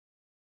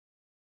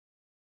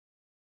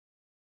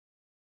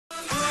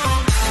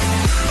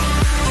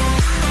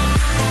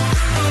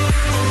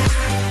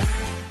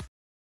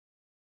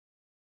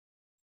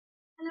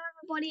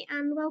everybody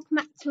and welcome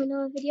back to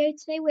another video.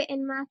 Today we're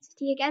in Mad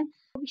City again.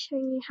 I'll be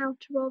showing you how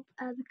to rob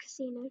the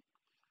casino.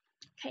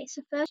 Okay,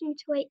 so first you need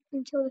to wait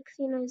until the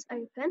casino is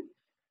open.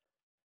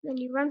 Then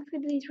you run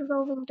through these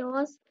revolving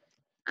doors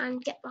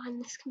and get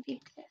behind this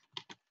computer here.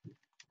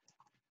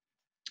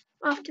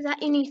 After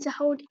that you need to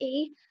hold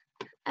E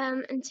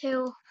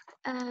until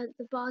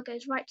the bar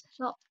goes right to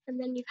the top, and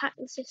then you've hacked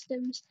the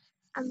systems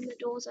and the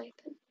doors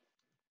open.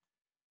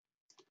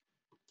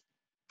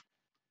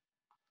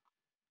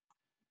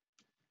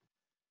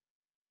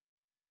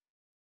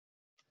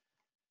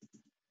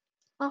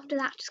 After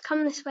that, just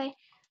come this way,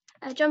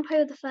 jump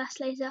over the first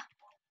laser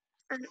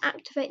and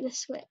activate the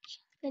switch.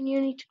 Then you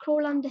need to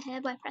crawl under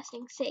here by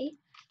pressing C,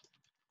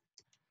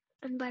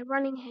 and by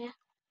running here,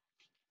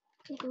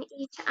 clicking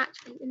E to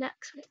activate the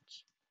next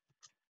switch.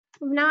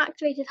 We've now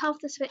activated half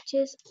the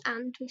switches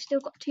and we've still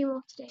got 2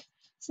 more to do.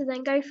 So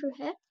then go through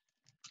here,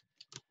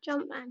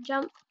 jump and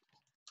jump,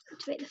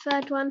 activate the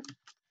third one,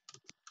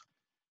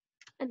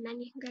 and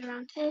then you can go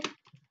around here,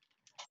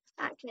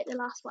 activate the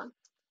last one.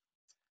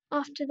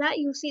 After that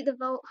you'll see the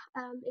vault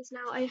is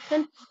now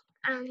open,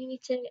 and you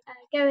need to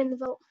go in the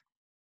vault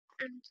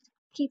and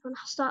keep on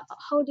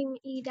holding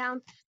E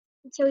down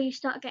until you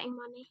start getting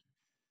money.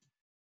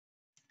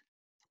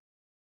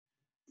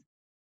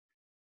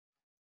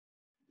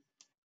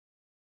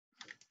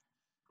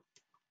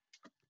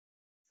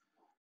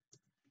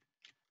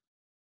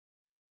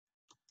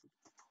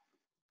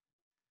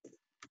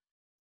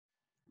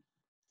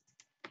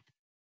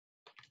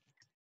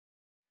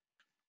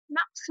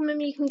 Maximum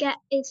you can get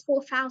is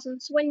 4,000,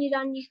 so when you're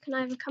done you can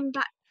either come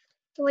back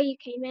the way you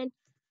came in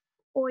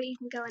or you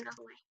can go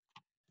another way.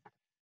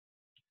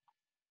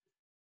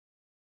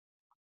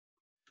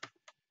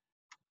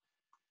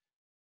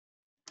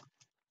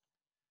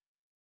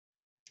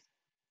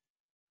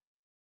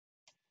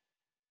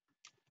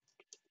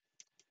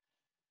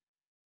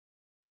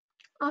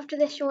 After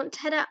this you want to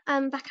head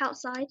back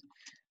outside,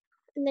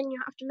 and then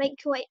you have to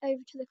make your way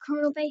over to the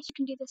criminal base. You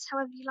can do this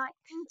however you like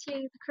to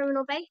the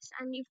criminal base,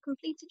 and you've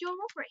completed your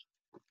robbery.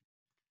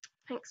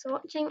 Thanks for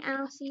watching, and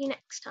I'll see you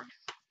next time.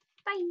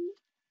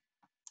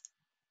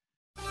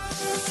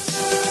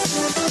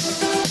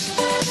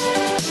 Bye!